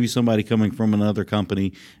or maybe somebody coming from another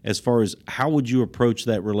company, as far as how would you approach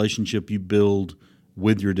that relationship you build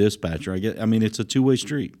with your dispatcher? It's a two-way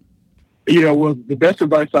street. Well, the best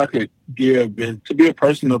advice I could give is to be a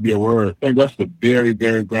person of your word. I think that's the very,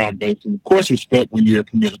 very ground base. And of course, respect when you're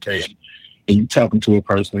communicating and you're talking to a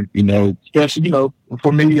person, especially,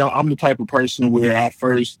 for me, I'm the type of person where our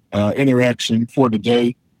first interaction for the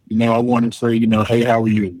day, I want to say, hey, how are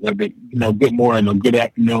you? Good morning or good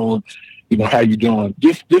afternoon, how you doing?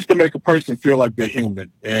 Just to make a person feel like they're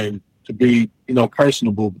human and to be,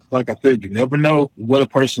 personable. Like I said, you never know what a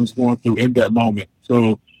person's going through in that moment.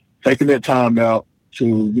 So taking that time out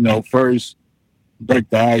to, first break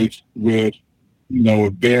the ice with, a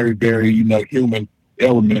very, very, human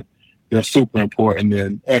element that's super important,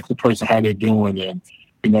 and ask the person how they're doing and,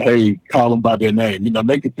 hey, call them by their name,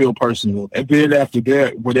 make it feel personal. And then after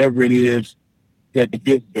that, whatever it is that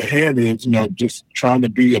the hand is, just trying to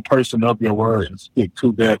be a person of your word and stick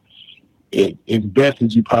to that as best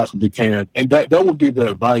as you possibly can. And that would be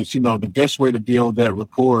the advice. The best way to build that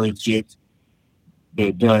rapport is just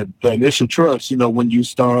the initial trust, when you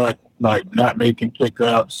start like not making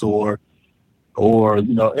pickups or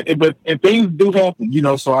but things do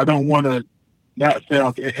happen, so I don't want to not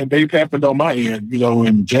sound, and they've happened on my end,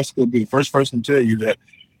 and Jessica will be the first person to tell you that,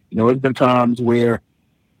 it's been times where,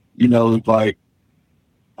 it's like,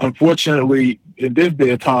 unfortunately, in this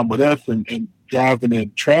day of time with us and driving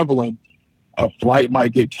and traveling, a flight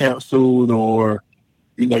might get canceled or,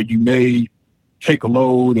 you may take a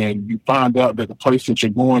load and you find out that the place that you're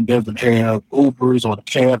going doesn't have Ubers or the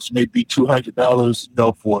cabs may be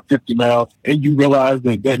 $200, for 50 miles. And you realize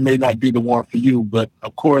that may not be the one for you. But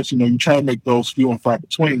of course, you try to make those few and far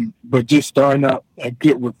between. But just starting out a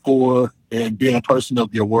good rapport and being a person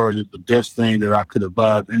of your word is the best thing that I could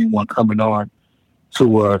advise anyone coming on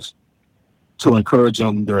to us to encourage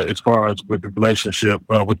them as far as with the relationship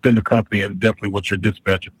within the company and definitely with your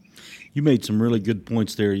dispatcher. You made some really good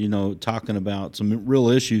points there, talking about some real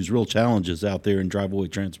issues, real challenges out there in drive-away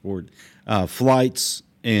transport, flights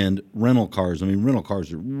and rental cars. Rental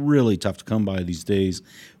cars are really tough to come by these days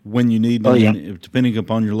when you need them, depending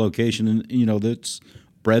upon your location. And, that's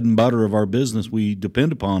bread and butter of our business. We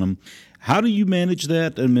depend upon them. How do you manage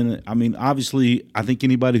that? Obviously, I think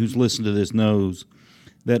anybody who's listened to this knows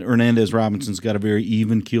that Hernandez Robinson's got a very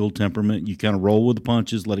even-keeled temperament. You kind of roll with the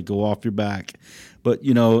punches, let it go off your back. But,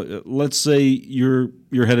 let's say you're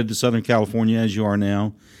headed to Southern California, as you are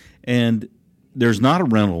now, and there's not a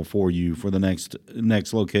rental for you for the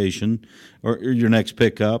next location or your next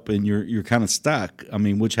pickup, and you're kind of stuck.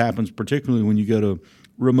 Which happens particularly when you go to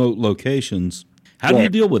remote locations. How do you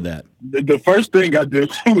deal with that? The first thing I do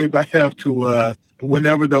is I have to,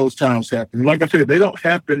 whenever those times happen, like I said, they don't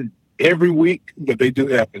happen every week, but they do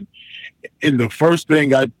happen. And the first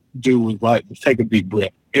thing I do is take a deep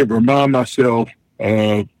breath and remind myself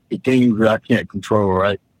of the things that I can't control,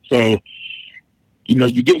 right? So,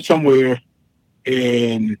 you get somewhere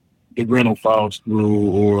and the rental falls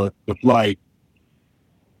through or the flight.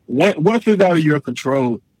 Once it's out of your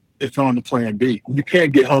control, it's on the plan B. You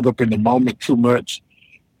can't get hung up in the moment too much.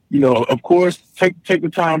 Of course, take the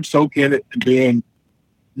time, soak in it, and then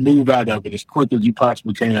move out of it as quick as you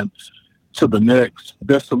possibly can to the next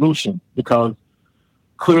best solution, because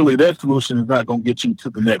clearly that solution is not going to get you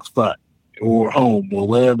to the next spot or home or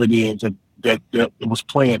wherever it is that was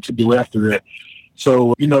planned to do after that.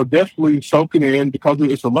 So, definitely soak it in, because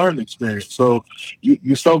it's a learning experience. So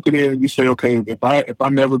you soak it in and you say, okay, if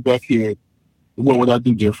I'm never back here, what would I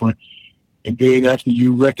do different? And then after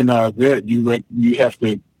you recognize that, you have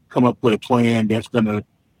to come up with a plan that's going to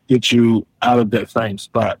get you out of that same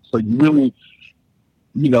spot. So you really,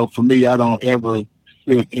 for me, I don't ever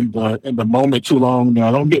sit in the moment too long.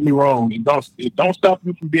 Now, don't get me wrong. It don't stop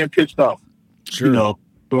you from being pissed off, Sure.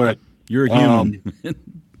 but You're a human.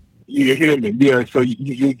 you're human. Yeah. So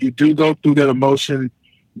you do go through that emotion,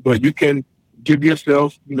 but you can give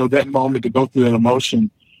yourself, that moment to go through that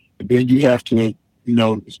emotion. And then you have to,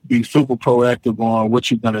 be super proactive on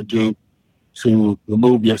what you're going to do to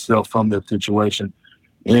remove yourself from that situation.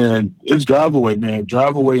 And it's drive away, man.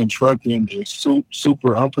 Drive away in trucking is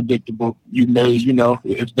super unpredictable.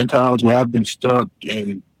 It's been times where I've been stuck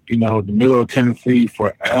in, the middle of Tennessee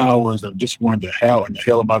for hours and just wonder how in the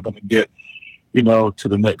hell am I going to get, to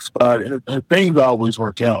the next spot. And things always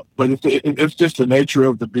work out. But it's just the nature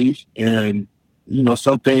of the beast. And,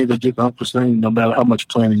 some things are just unforeseen no matter how much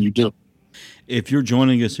planning you do. If you're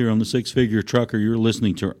joining us here on the Six Figure Trucker, you're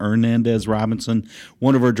listening to Hernandez Robinson,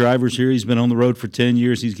 one of our drivers here. He's been on the road for 10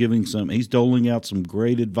 years. He's doling out some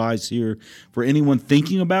great advice here for anyone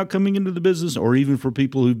thinking about coming into the business, or even for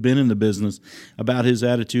people who've been in the business, about his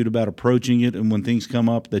attitude about approaching it. And when things come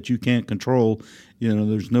up that you can't control,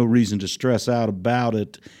 there's no reason to stress out about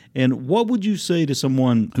it. And what would you say to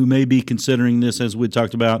someone who may be considering this, as we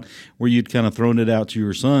talked about, where you'd kind of thrown it out to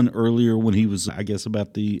your son earlier when he was, I guess,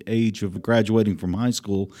 about the age of graduating from high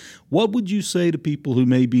school? What would you say to people who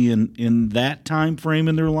may be in that time frame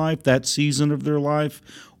in their life, that season of their life,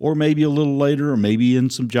 or maybe a little later, or maybe in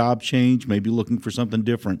some job change, maybe looking for something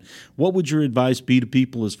different? What would your advice be to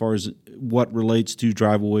people as far as what relates to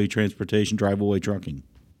drive-away transportation, drive-away trucking?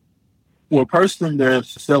 Well, a person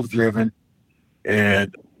that's self-driven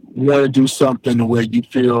and want to do something where you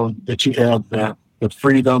feel that you have the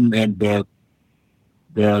freedom and the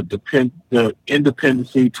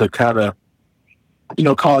independency to kind of,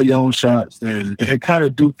 call your own shots and kind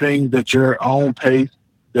of do things at your own pace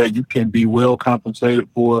that you can be well compensated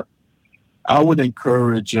for, I would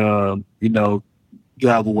encourage, drive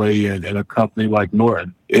away and a company like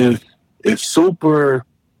Norton. It's super.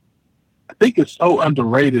 I think it's so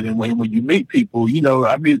underrated, and when you meet people,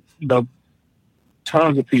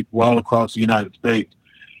 tons of people all across the United States,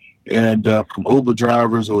 and from Uber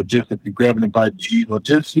drivers, or just if you're grabbing a bite to eat, or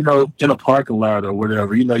just in a parking lot or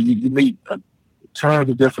whatever, you meet tons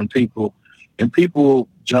of different people, and people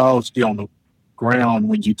jaws get on the ground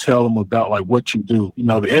when you tell them about like what you do.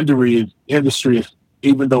 The industry is,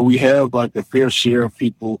 even though we have like a fair share of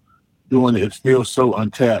people doing it, it's still so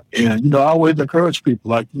untapped. And, I always encourage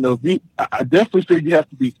people, like, I definitely think you have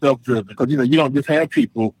to be self-driven, because, you don't just have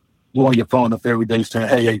people go on your phone up every day saying,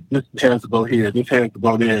 hey, this has to go here, this has to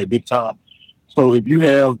go there at this time. So if you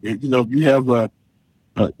have a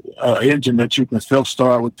engine that you can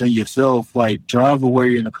self-start within yourself, like drive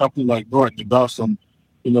away in a company like Norton is awesome,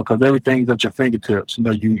 because everything's at your fingertips.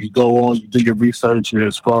 You go on, you do your research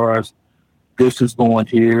as far as this is going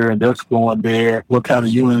here and that's going there, what kind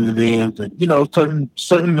of unit it is. And,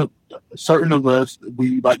 certain of us,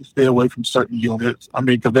 we like to stay away from certain units.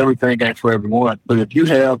 Because everything ain't for everyone. But if you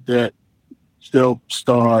have that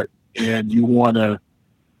self-start and you want to,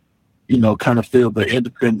 kind of feel the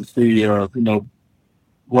independency of,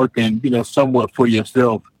 working, somewhat for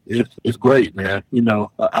yourself, it's great, man.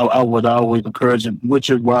 I would always encourage him,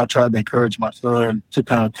 which is why I try to encourage my son to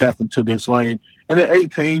kind of tap into this lane. And at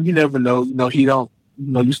 18, you never know. He don't.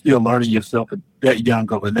 You're still learning yourself at that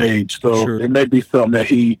young of an age. So Sure. It may be something that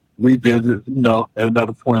he revisits, at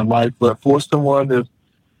another point in life. But for someone that's,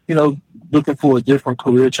 looking for a different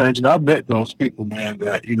career change, and I've met those people, man,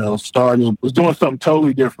 that was doing something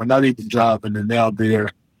totally different, not even driving, and now they're,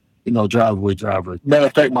 driveway driver. Matter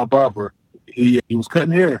of fact, my barber, he was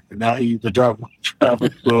cutting hair, and now he's a driveway driver.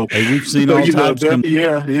 So hey, we've seen all types.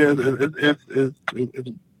 It's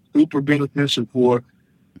super beneficial for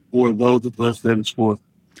those of us that it's for.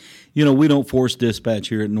 We don't force dispatch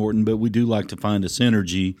here at Norton, but we do like to find a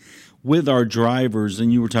synergy with our drivers.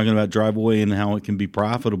 And you were talking about drive away and how it can be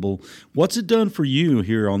profitable. What's it done for you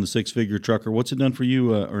here on the Six Figure Trucker? What's it done for you,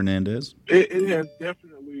 Hernandez? It has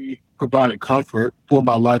definitely provided comfort for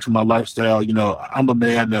my life and my lifestyle. I'm a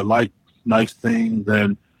man that likes nice things,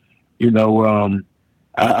 and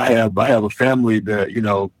I have a family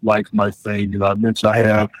that likes nice things. I mentioned I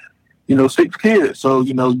have 6 kids, so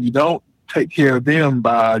you don't take care of them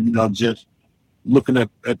by just looking at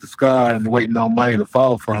the sky and waiting on money to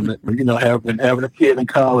fall from it. Having a kid in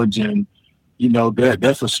college, and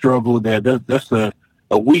that's a struggle. That's a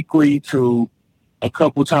weekly to a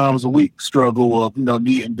couple times a week struggle of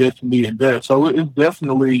needing this and needing that. So it's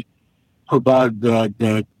definitely provide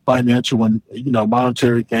the financial and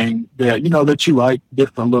monetary thing that that you like,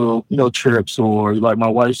 different little trips, or like my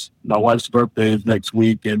wife's birthday is next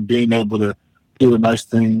week, and being able to do a nice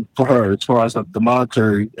thing for her as far as the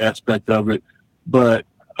monetary aspect of it. But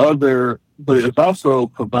it's also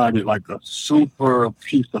provided like a super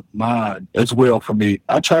peace of mind as well for me.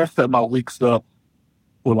 I try to set my weeks up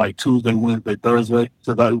for like Tuesday, Wednesday, Thursday.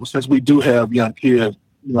 So since we do have young kids,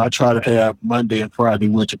 I try to have Monday and Friday,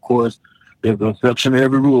 which of course there's an exception to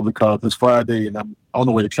every rule because it's Friday and I'm on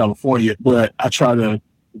the way to California. But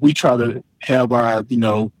we try to have our,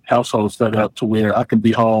 household set up to where I can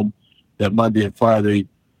be home that Monday and Friday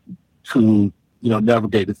to,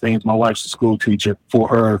 navigate the things. My wife's a school teacher for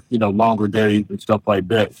her, longer days and stuff like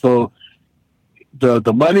that. So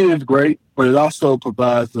the money is great, but it also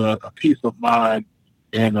provides a peace of mind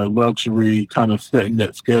and a luxury kind of setting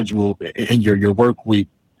that schedule in your work week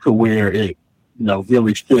to where it,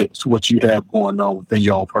 really fits what you have going on within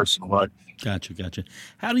your own personal life. Gotcha.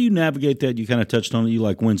 How do you navigate that? You kind of touched on it. You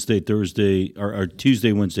like Wednesday, Thursday, or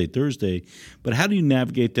Tuesday, Wednesday, Thursday. But how do you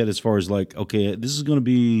navigate that as far as like, okay, this is going to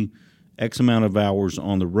be X amount of hours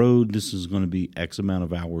on the road. This is going to be X amount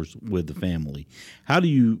of hours with the family. How do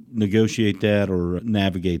you negotiate that or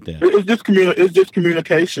navigate that? It's just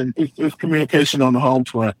communication. It's communication on the home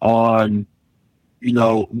front on,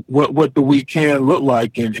 what the week can look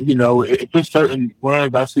like. And, if there's certain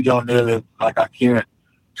runs I see on there that like I can't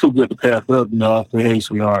too good to pass up, I say, hey,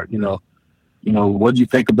 sweetheart, what do you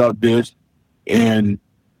think about this? And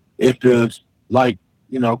if there's like,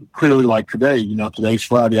 clearly like today, today's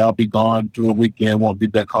Friday, I'll be gone through the weekend, won't be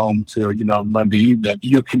back home till, Monday evening.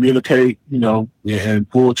 You communicate, in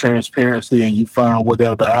full transparency and you find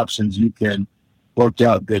whatever options you can work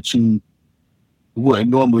out that you wouldn't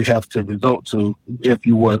normally have to resort to if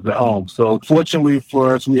you was at home. So fortunately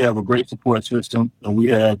for us, we have a great support system and we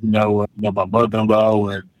have, my mother-in-law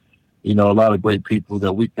and, a lot of great people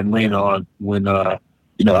that we can lean on when, our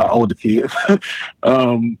older kids,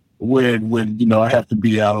 when I have to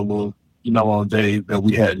be out a little, on days that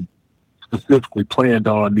we hadn't specifically planned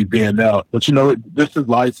on me being out. But, this is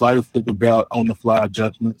life. Life is about on-the-fly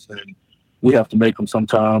adjustments, and we have to make them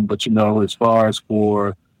sometime. But, as far as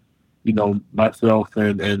for, myself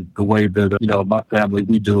and the way that, my family,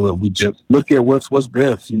 we do it, we just look at what's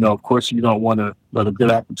best. Of course, you don't want to let a good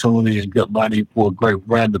opportunity and get money for a great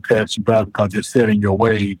brand to pass you by because it's set in your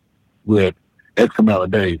way with X amount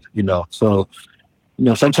of days, So,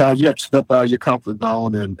 sometimes you have to step out of your comfort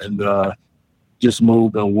zone and just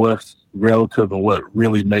move in what's relative and what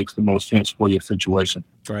really makes the most sense for your situation.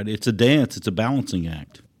 Right. It's a dance. It's a balancing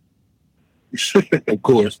act. Of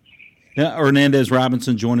course. Yeah, Hernandez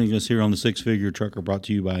Robinson joining us here on the Six Figure Trucker, brought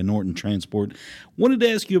to you by Norton Transport. Wanted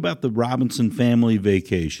to ask you about the Robinson family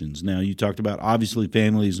vacations. Now, you talked about obviously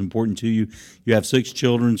family is important to you. You have 6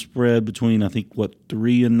 children spread between, I think,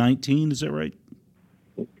 3 and 19? Is that right?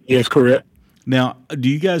 Yes, correct. Now, do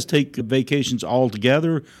you guys take vacations all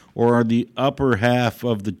together, or are the upper half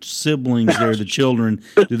of the siblings there, the children,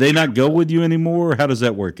 do they not go with you anymore? How does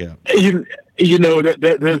that work out?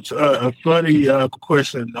 That's a funny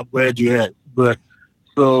question. I'm glad you asked. But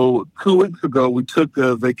so 2 weeks ago, we took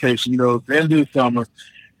a vacation. It's the end of the summer,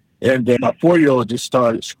 and my 4-year-old just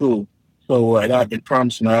started school. So and I've been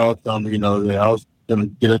promising her all the summer, that I was going to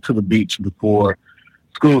get her to the beach before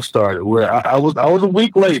school started. Where I was a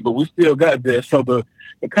week late, but we still got there. So the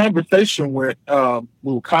conversation went,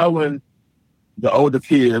 we were calling the older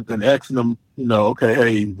kids and asking them, okay,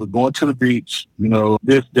 hey, we're going to the beach,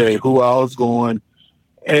 this day, who all is going.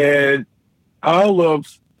 And all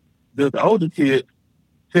of the older kids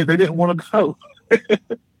said they didn't want to go.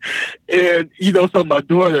 And, so my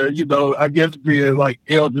daughter, I guess being like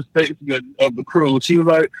elder statesman of the crew, she was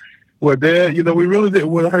like, well, Dad, we really didn't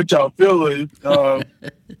want to hurt y'all feelings, but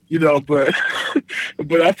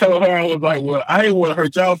I told her, I was like, well, I didn't want to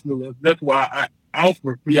hurt y'all feelings. That's why I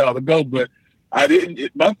offered for y'all to go, but I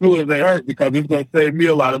didn't. My feelings ain't hurt because it's going to save me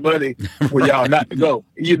a lot of money for y'all not to go.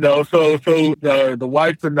 So the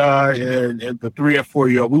wife and I and the 3 and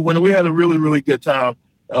 4-year-old, we had a really, really good time,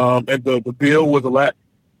 and the bill was a lot,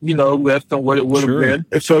 less than what it would have been.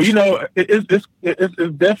 And so, it's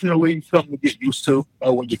definitely something to get used to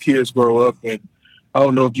when your kids grow up. And I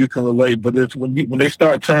don't know if you can relate, but it's when they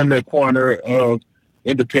start turning that corner of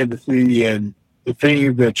independency and the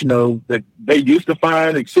things that, that they used to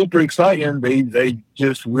find super exciting, they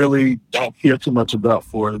just really don't care too much about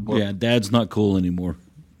for it. Yeah, Dad's not cool anymore.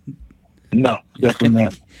 No, definitely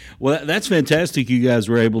not. Well, that's fantastic. You guys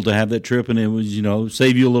were able to have that trip, and it was,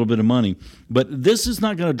 save you a little bit of money. But this is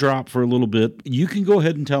not going to drop for a little bit. You can go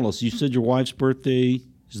ahead and tell us. You said your wife's birthday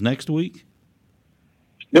is next week?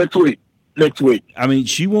 Next week. I mean,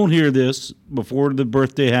 she won't hear this before the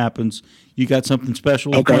birthday happens. You got something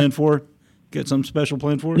special planned for her? Got something special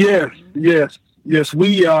planned for her? Yes. Yes,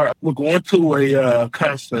 we are. We're going to a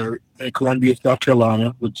concert in Columbia, South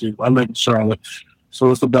Carolina, which is I live in Charlotte, so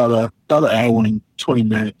it's about an hour and 20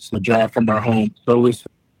 minutes to drive from our home. So we're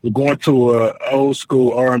going to a old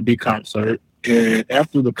school R&B concert, and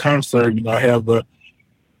after the concert, I have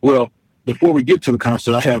before we get to the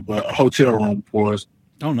concert, I have a hotel room for us.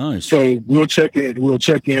 Oh, nice. So we'll check in. We'll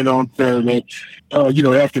check in on Saturday,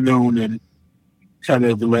 afternoon, and kind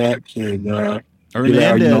of relax and.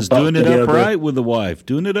 Hernandez doing it upright with the wife,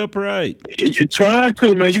 doing it upright. You're trying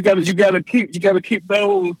to, man. You got to keep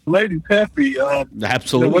those ladies happy.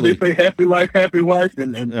 Absolutely. What they say, happy life, happy wife,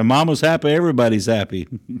 and mama's happy, everybody's happy.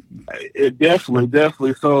 It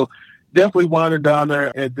definitely. So definitely wander down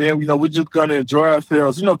there, and then we're just gonna enjoy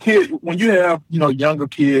ourselves. Kids, when you have younger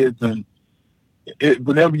kids, and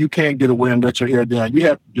whenever you can't get away and let your hair down, you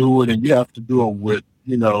have to do it, and you have to do it with.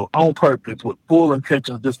 On purpose, with full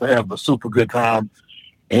intentions, just to have a super good time,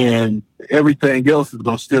 and everything else is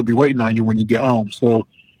going to still be waiting on you when you get home. So,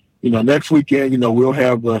 next weekend, we'll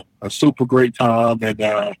have a super great time,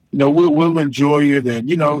 and we'll enjoy it.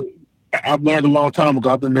 And I've learned a long time ago.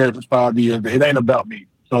 I've been married for 5 years. It ain't about me.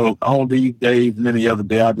 So on these days and any other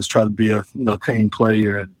day, I just try to be a team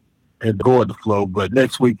player and go with the flow. But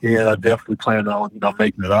next weekend, I definitely plan on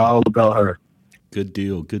making it all about her. Good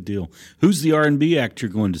deal. Who's the R&B act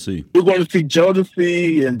you're going to see? We're going to see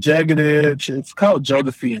Jodeci and Jagged Edge. It's called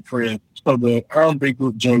Jodeci and Friends. So the R&B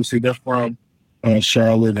group Jodeci, they're from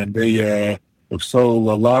Charlotte, and they have sold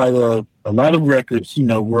a lot of records,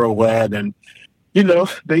 worldwide. And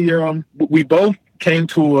we both came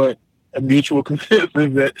to a mutual consensus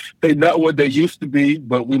that they're not what they used to be,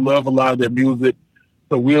 but we love a lot of their music.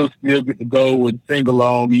 So we'll still get to go and sing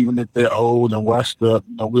along, even if they're old and washed up.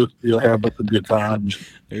 We'll still have us a good time.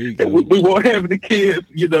 There you go. We won't have the kids,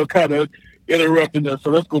 kind of interrupting us.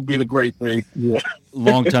 So that's going to be the great thing. Yeah.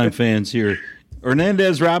 Longtime fans here.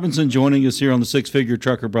 Hernandez Robinson joining us here on the Six Figure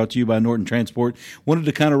Trucker, brought to you by Norton Transport. Wanted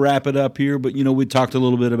to kind of wrap it up here, but, we talked a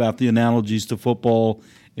little bit about the analogies to football,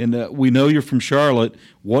 and we know you're from Charlotte.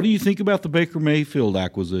 What do you think about the Baker Mayfield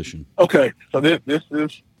acquisition? Okay, so this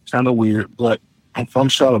is kind of weird, but I'm from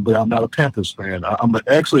Charlotte, but I'm not a Panthers fan. I'm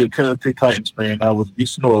actually a Tennessee Titans fan. I was a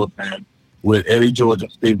East New Orleans fan with Eddie George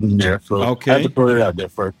and Steve there. So okay. I had to throw it out there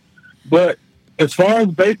first. But as far as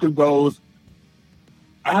Baker goes,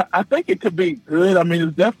 I think it could be good. I mean,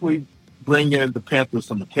 it's definitely bringing the Panthers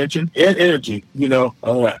some attention and energy. There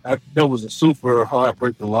was a super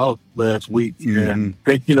heartbreaking loss last week. And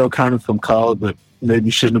I think, kind of some calls that maybe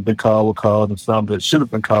shouldn't have been called were called, and some that should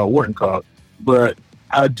have been called weren't called. But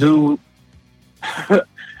I do...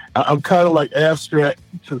 I'm kind of like abstract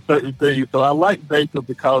to certain things, so I like Baker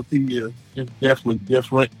because he is definitely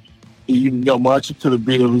different. He marching to the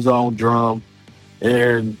beat of his own drum,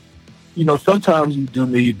 and sometimes you do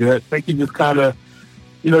need that. I think you just kind of,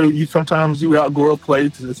 sometimes you outgrow a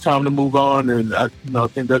place and it's time to move on, and I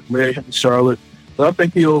think that led him to Charlotte. So I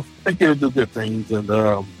think he'll do good things in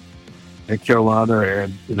Carolina,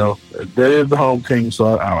 and that is the home team,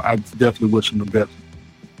 so I definitely wish him the best.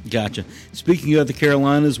 Gotcha. Speaking of the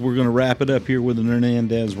Carolinas, we're going to wrap it up here with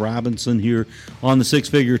Hernandez Robinson here on the Six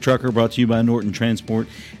Figure Trucker, brought to you by Norton Transport.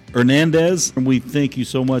 Hernandez, we thank you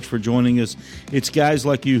so much for joining us. It's guys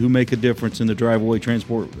like you who make a difference in the driveway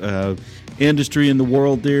transport industry in the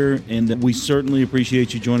world there, and we certainly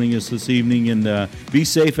appreciate you joining us this evening, and be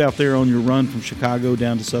safe out there on your run from Chicago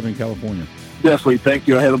down to Southern California. Definitely. Thank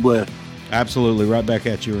you. I had a blast. Absolutely. Right back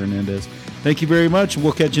at you, Hernandez. Thank you very much.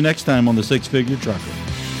 We'll catch you next time on the Six Figure Trucker.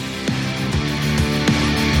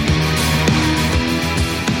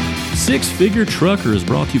 Six Figure Trucker is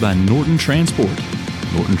brought to you by Norton Transport.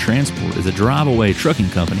 Norton Transport is a drive-away trucking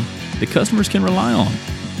company that customers can rely on.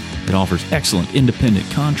 It offers excellent independent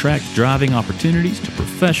contract driving opportunities to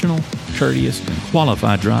professional, courteous, and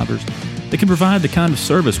qualified drivers that can provide the kind of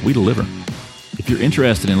service we deliver. If you're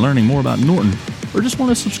interested in learning more about Norton or just want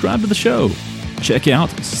to subscribe to the show, check out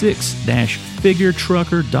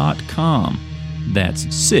 6-figuretrucker.com. That's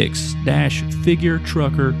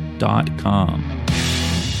 6-figuretrucker.com.